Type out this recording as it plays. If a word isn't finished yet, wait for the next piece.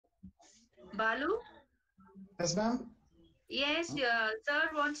Balu? Yes, ma'am. Yes, sir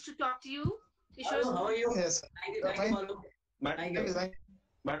wants to talk to you. Kishore, Hello, how are you? Yes. Thank you, Fine. Balu. Ma- Thank Thank you. you. Thank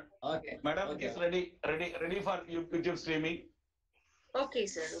you. Okay, Madam, it is okay. ready for YouTube streaming. okay,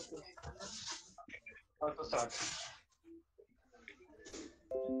 sir. Okay. Also start.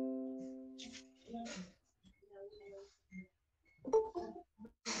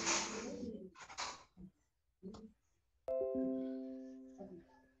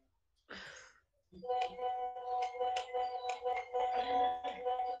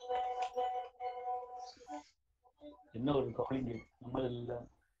 என்ன ஒரு calling நம்ம இல்ல.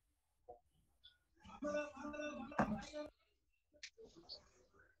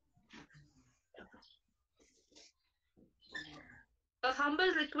 A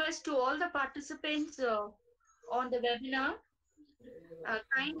humble request to all the participants on the webinar.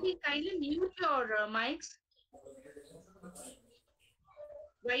 Kindly mute your mics.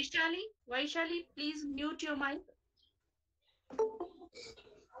 Vaishali, please mute your mic.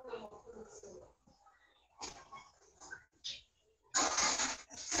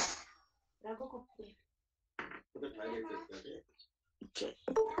 Okay.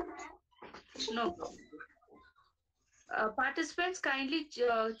 No problem. Participants, kindly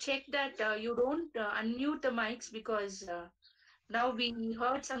check that you don't unmute the mics because now we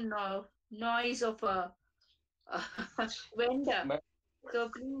heard some noise of a vendor. Ma- So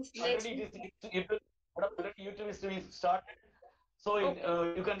please let's. Already it is YouTube. Madam, already YouTube is streaming started. So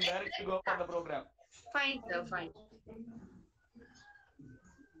Oh, you can directly go for the program. fine, sir. Fine.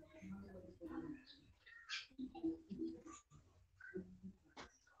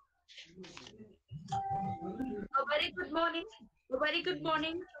 A very good morning. A very good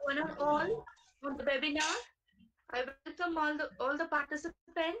morning to one and all on the webinar. I welcome all the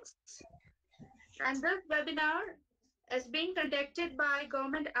participants. And this webinar is being conducted by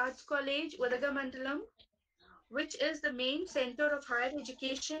Government Arts College, Udagamandalam, which is the main center of higher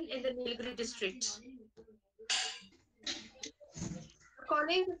education in the Nilgiri district. The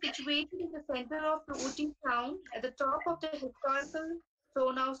college is situated in the center of the Ooty town at the top of the historical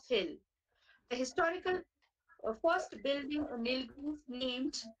Stone House Hill. The historical first building in Nilgiri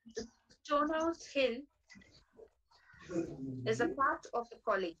named the Stone House Hill is a part of the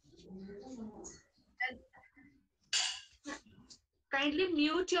college. And kindly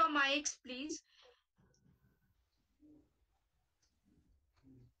mute your mics, please.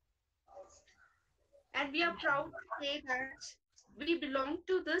 And we are proud to say that we belong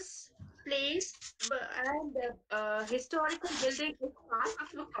to this place and the historical building is part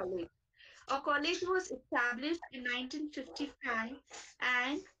of the college. Our college was established in 1955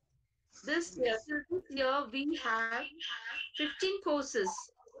 and till this year we have 15 courses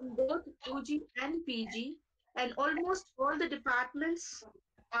in both UG and PG, and almost all the departments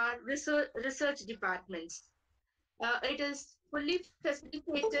are research departments. It is fully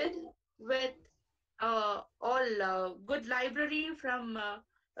facilitated with all good library from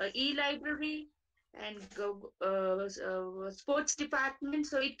e-library and sports department,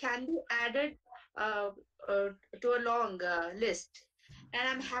 so it can be added uh, to a long list. And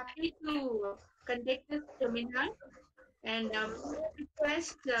I'm happy to conduct this seminar and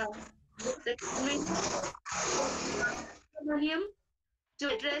request the Subramaniam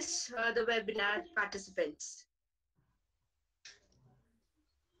to address the webinar participants.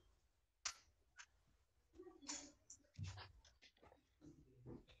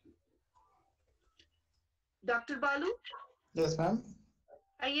 Dr. Balu? Yes, ma'am.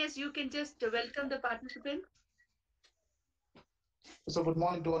 Yes, you can just welcome the participant. So good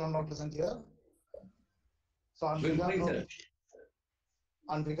morning to one and all present here. So Good morning, sir.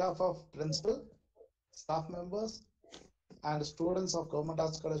 on behalf of principal, staff members, and students of Government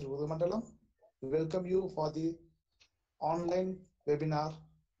Arts College Udamandalam, we welcome you for the online webinar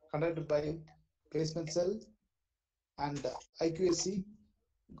conducted by Placement Cell and IQAC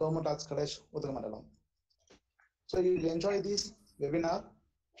Government Arts College Udamandalam. So you will enjoy this webinar.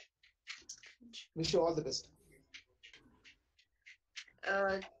 Wish you all the best.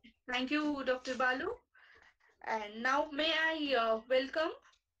 Thank you, Dr. Balu. And now may I welcome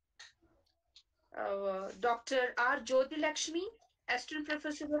Dr. R. Jyoti Lakshmi, Assistant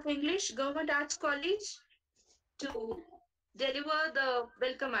Professor of English, Government Arts College, to deliver the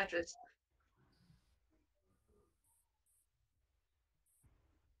welcome address.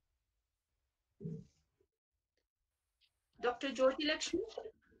 Dr. Jyoti Lakshmi.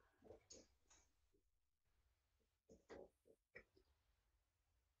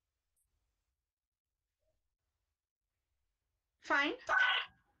 Fine.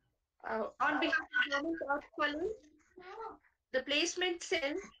 On behalf of Government Arts College, the placement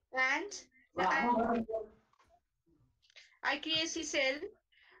cell and the IQAC cell.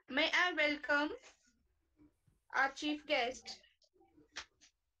 May I welcome our chief guest,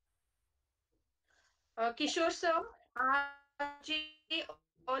 Kishore sir, RJ,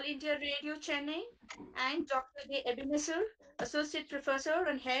 All India Radio Chennai, and Dr. J. Ebenezer, Associate Professor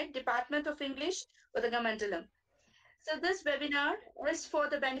and Head, Department of English, Udagamandalam. So this webinar is for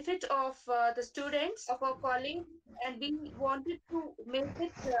the benefit of the students of our college, and we wanted to make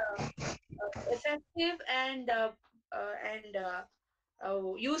it effective and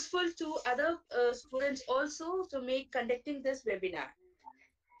useful to other students also to make conducting this webinar.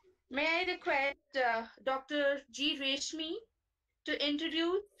 May I request Dr. G. Reshmi to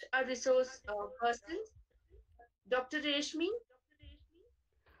introduce our resource persons. Dr. Reshmi?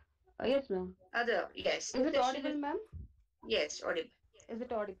 Yes, ma'am. Yes. Is it audible, ma'am? Yes, audible. Is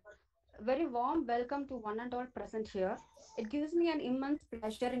it audible? Very warm welcome to one and all present here. It gives me an immense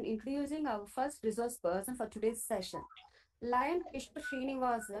pleasure in introducing our first resource person for today's session. Lion Kishore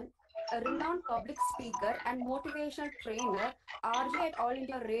Srinivasan, a renowned public speaker and motivational trainer, RJ at All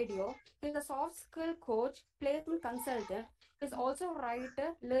India Radio. He is a soft skill coach, placement consultant. He is also a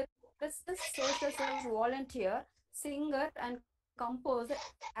writer, lyricist, social service volunteer, singer, and composer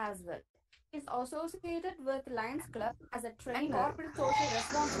as well. He is associated with Lions Club as a trainer, corporate social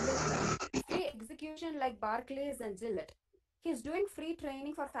responsibility, free execution like Barclays and Gillette. He is doing free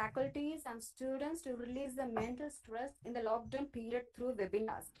training for faculties and students to release the mental stress in the lockdown period through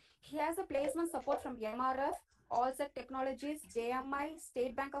webinars. He has a placement support from MRF, Allsec Technologies, JMI,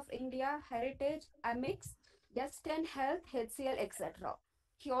 State Bank of India, Heritage, Amix, S10 Health, HCL, etc.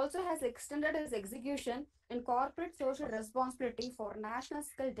 He also has extended his execution in corporate social responsibility for National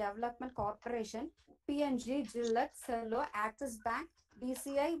Skill Development Corporation, PNG, Gillette, Cello, Axis Bank,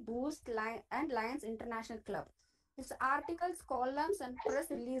 BCI, Boost, and Lions International Club. His articles, columns, and press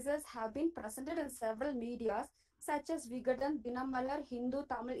releases have been presented in several medias such as Vigadan, Dinamalar, Hindu,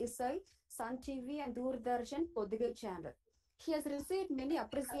 Tamil Isai, Sun TV, and Doordarshan Podigai channel. He has received many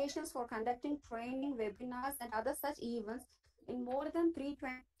appreciations for conducting training, webinars, and other such events in more than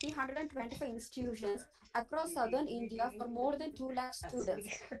 325 institutions across southern India for more than 2 lakh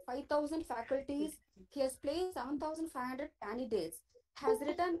students, 5,000 faculties. He has placed 7,500 candidates, has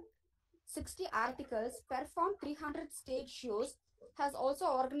written 60 articles, performed 300 stage shows, has also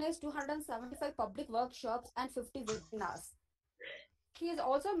organized 275 public workshops and 50 webinars. He is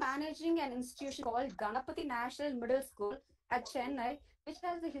also managing an institution called Ganapati National Middle School at Chennai, which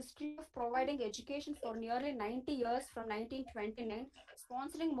has a history of providing education for nearly 90 years from 1929,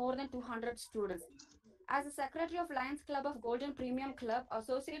 sponsoring more than 200 students. As a secretary of Lions Club of Golden Premium Club,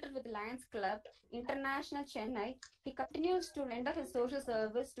 associated with Lions Club International Chennai, he continues to render his social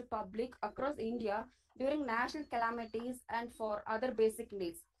service to public across India during national calamities and for other basic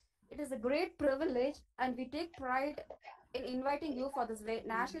needs. It is a great privilege, and we take pride in inviting you for this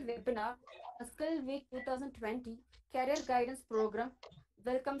national webinar, a Skill Week 2020 Career Guidance Program.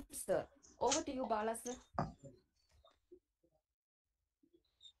 Welcome, sir. Over to you, Bala, sir.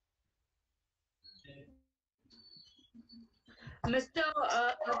 Mr.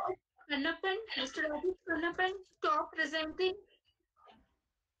 Kanappan, Mr. Rajesh Kanappan, stop presenting.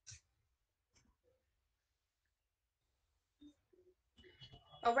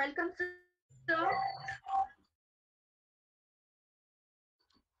 Welcome, sir.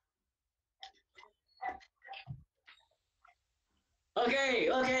 Okay.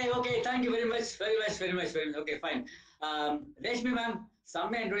 Thank you very much. Okay, fine. Reshmi ma'am,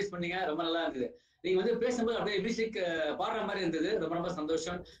 செம்மையா introduce பண்ணீங்க, ரொம்ப நல்லா இருந்தது. நீங்க வந்து பேசும்போது அப்படியே music பாடுற மாதிரி இருந்தது, ரொம்ப ரொம்ப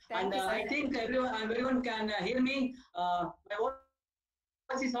சந்தோஷம். And I think everyone can hear me. My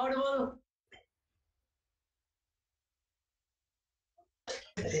voice is audible.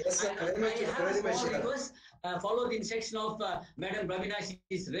 Yes, sir. Very much. Follow the instruction of Madam Pravina. She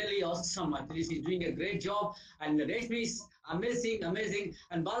is really awesome. Actually, she is doing a great job. And Reshmi is amazing.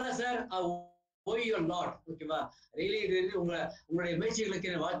 And Bala sir, owe you a lot. Okay, really உங்களுடைய முயற்சிகளுக்கு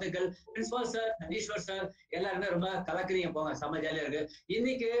வாழ்த்துக்கள். Principal sir, அனீஸ்வர் sir எல்லாருமே ரொம்ப கலக்குறீங்க, போங்க, செம்ம ஜாலியா இருக்கு.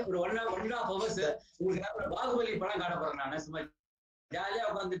 இன்னைக்கு ஒரு 1.5 hours உங்களுக்கு பாகுபலி படம் காட்ட போறேன். நான் சும்மா ஜாலியா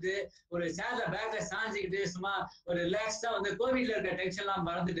உட்காந்துட்டு ஒரு சேர்ல பேக்ல சாஞ்சிக்கிட்டு சும்மா ஒரு ரிலாக்ஸ்டா வந்து கோவிட்ல இருக்க டென்ஷன் எல்லாம்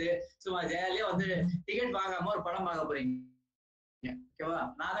மறந்துட்டு சும்மா ஜாலியா வந்து டிக்கெட் வாங்காம ஒரு படம் பார்க்க போறீங்க. ஓகேவா?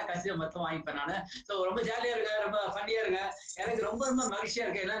 நான் தான் கடைசியா மொத்தம் வாங்கிப்பேன் நானு. சோ ரொம்ப ஜாலியா இருங்க, ரொம்ப ஃபன்னியா இருங்க. எனக்கு ரொம்ப மகிழ்ச்சியா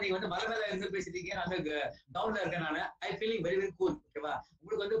இருக்கு. ஏன்னா நீங்க வந்து மலை மேல இருந்து பேசிட்டீங்க, நான் டவுன்ல இருக்கேன். நானு ஐ ஃபீலிங் வெரி கூல். ஓகேவா?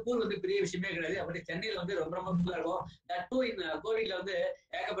 உங்களுக்கு வந்து கூல் வந்து பெரிய விஷயமே கிடையாது. அப்படி சென்னையில வந்து ரொம்ப கூலா இருக்கும். தட் டூ இன் கோவிட்ல வந்து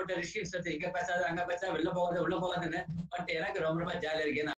ஏகப்பட்ட ரிஸ்ட்ரிக்ஷன்ஸ் இங்க பேசாது, அங்க பேசா, வெளில போகாது, உள்ள போகாதுன்னு. பட் எனக்கு ரொம்ப ஜாலியா இருக்கு.